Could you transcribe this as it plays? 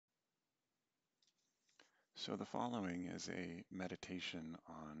So, the following is a meditation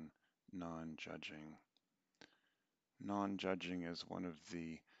on non-judging. Non-judging is one of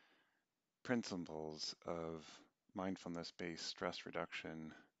the principles of mindfulness-based stress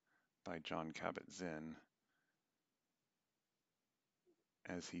reduction by John Kabat-Zinn,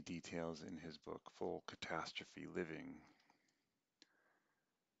 as he details in his book, Full Catastrophe Living.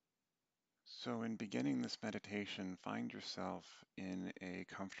 So, in beginning this meditation, find yourself in a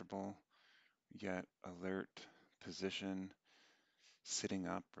comfortable yet alert position, sitting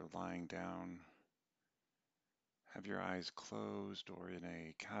up or lying down. Have your eyes closed or in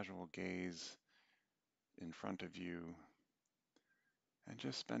a casual gaze in front of you, and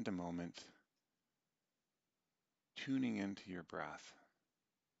just spend a moment tuning into your breath,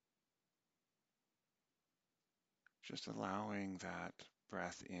 just allowing that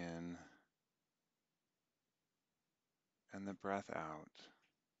breath in and the breath out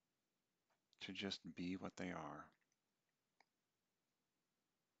to just be what they are.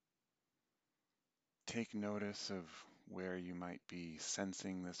 Take notice of where you might be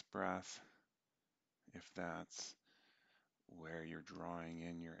sensing this breath, if that's where you're drawing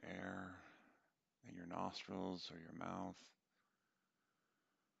in your air in your nostrils or your mouth,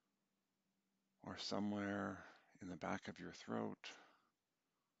 or somewhere in the back of your throat,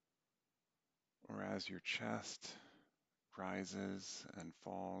 or as your chest rises and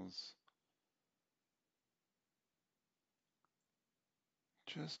falls.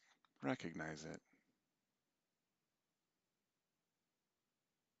 Just recognize it.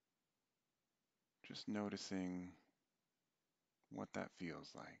 Just noticing what that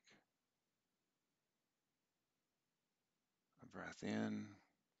feels like. A breath in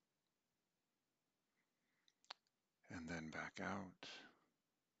and then back out.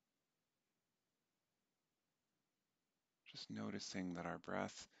 Just noticing that our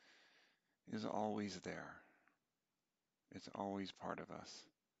breath is always there. It's always part of us.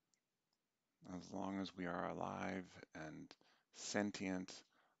 As long as we are alive and sentient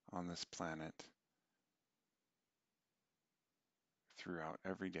on this planet throughout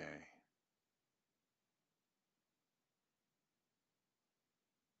every day.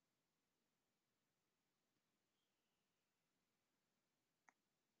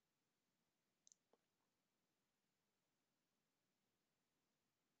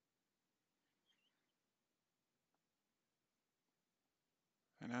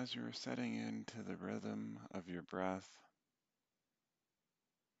 And as you're setting into the rhythm of your breath,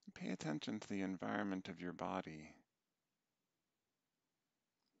 pay attention to the environment of your body.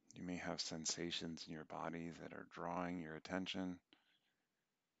 You may have sensations in your body that are drawing your attention,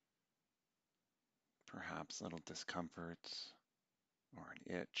 perhaps little discomforts or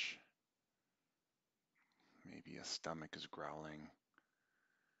an itch. Maybe a stomach is growling.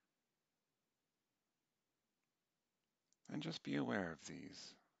 And just be aware of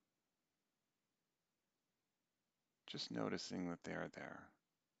these. Just noticing that they are there.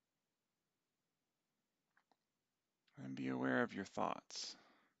 And be aware of your thoughts.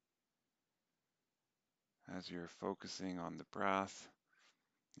 As you're focusing on the breath,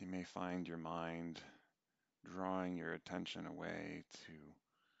 you may find your mind drawing your attention away to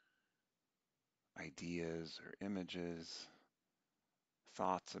ideas or images,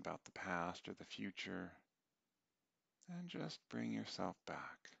 thoughts about the past or the future, and just bring yourself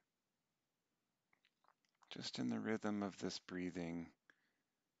back. Just in the rhythm of this breathing,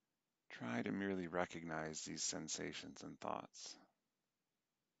 try to merely recognize these sensations and thoughts.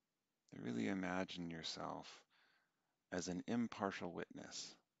 Really imagine yourself as an impartial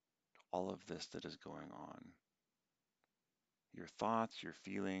witness to all of this that is going on. Your thoughts, your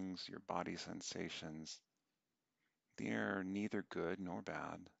feelings, your body sensations, they are neither good nor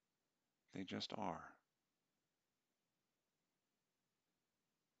bad. They just are.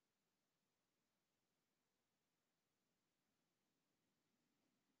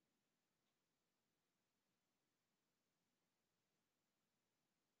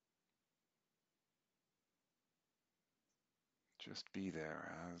 Just be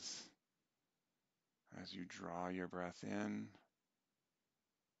there as you draw your breath in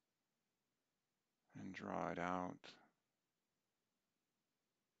and draw it out.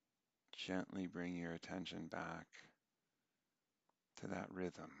 Gently bring your attention back to that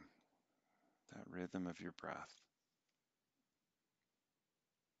rhythm of your breath.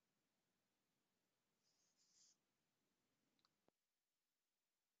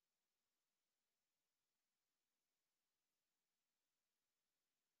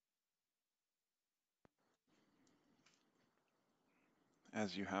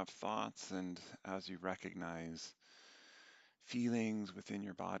 As you have thoughts and as you recognize feelings within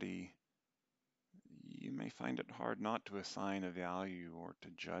your body, you you may find it hard not to assign a value or to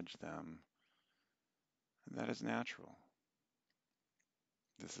judge them. And that is natural.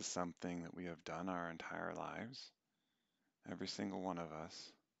 This is something that we have done our entire lives, every single one of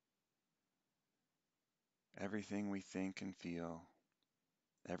us. Everything we think and feel,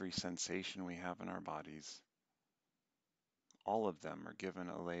 every sensation we have in our bodies, all of them are given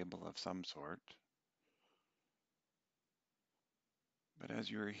a label of some sort. But as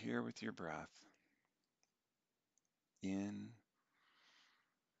you are here with your breath, in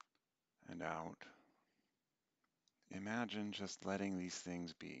and out, imagine just letting these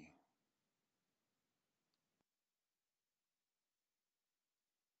things be.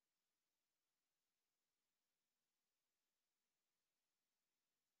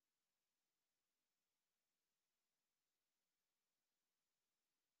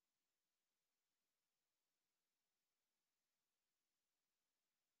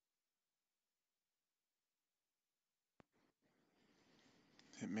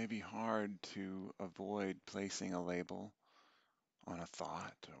 It may be hard to avoid placing a label on a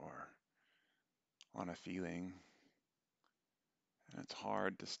thought or on a feeling, and it's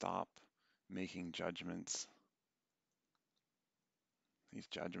hard to stop making judgments. These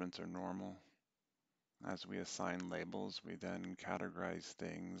judgments are normal. As we assign labels, we then categorize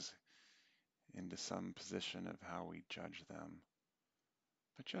things into some position of how we judge them.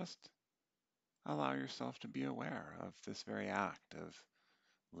 But just allow yourself to be aware of this very act of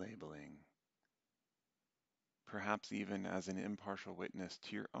labeling, perhaps even as an impartial witness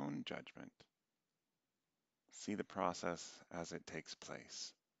to your own judgment. See the process as it takes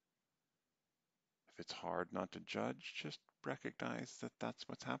place. If it's hard not to judge, just recognize that that's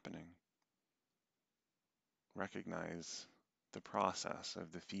what's happening. Recognize the process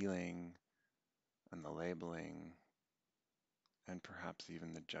of the feeling and the labeling and perhaps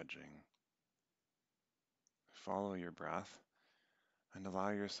even the judging. Follow your breath and allow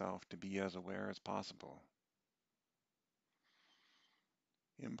yourself to be as aware as possible.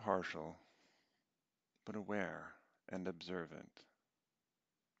 Impartial, but aware and observant.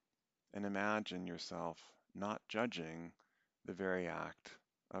 And imagine yourself not judging the very act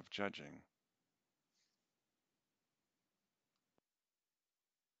of judging.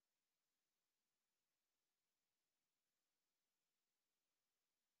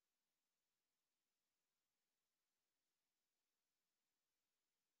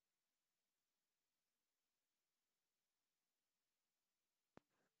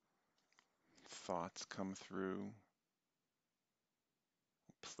 Thoughts come through,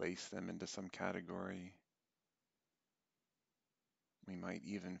 place them into some category. We might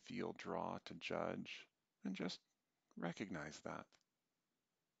even feel draw to judge, and just recognize that.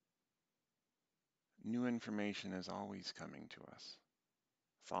 New information is always coming to us.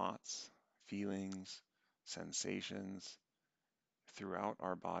 Thoughts, feelings, sensations throughout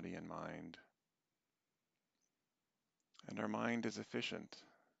our body and mind. And our mind is efficient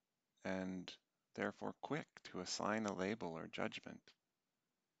and therefore quick to assign a label or judgment.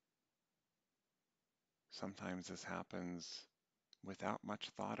 Sometimes this happens without much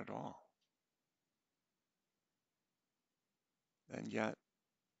thought at all. And yet,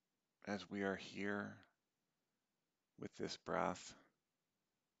 as we are here with this breath,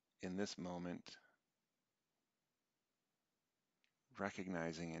 in this moment,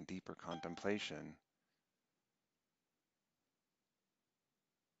 recognizing in deeper contemplation,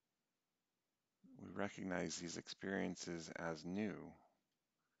 we recognize these experiences as new.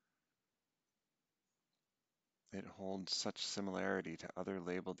 It holds such similarity to other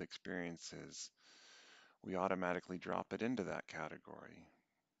labeled experiences, we automatically drop it into that category.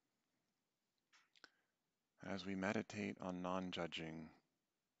 As we meditate on non-judging,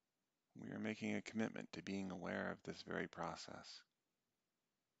 we are making a commitment to being aware of this very process.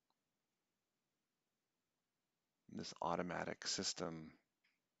 In this automatic system,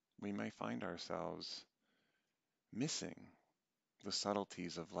 we may find ourselves missing the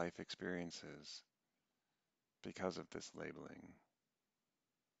subtleties of life experiences because of this labeling.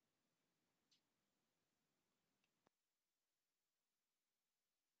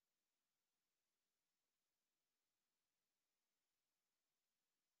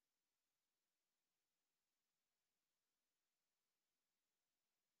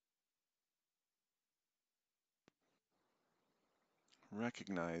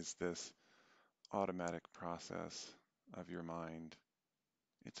 Recognize this automatic process of your mind.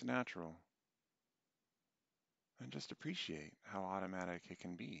 It's natural. And just appreciate how automatic it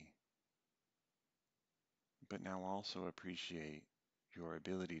can be. But now also appreciate your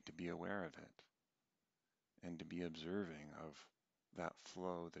ability to be aware of it and to be observing of that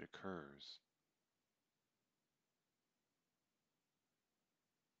flow that occurs.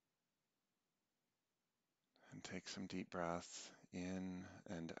 And take some deep breaths in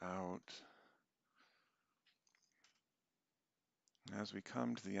and out. As we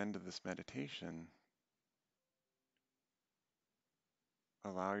come to the end of this meditation,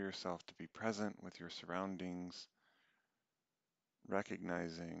 allow yourself to be present with your surroundings,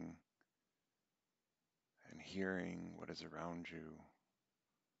 recognizing and hearing what is around you.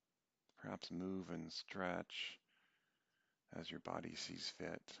 Perhaps move and stretch as your body sees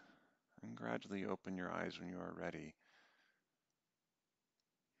fit, and gradually open your eyes when you are ready,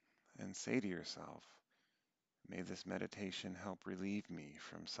 and say to yourself, may this meditation help relieve me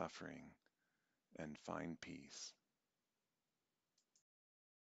from suffering and find peace.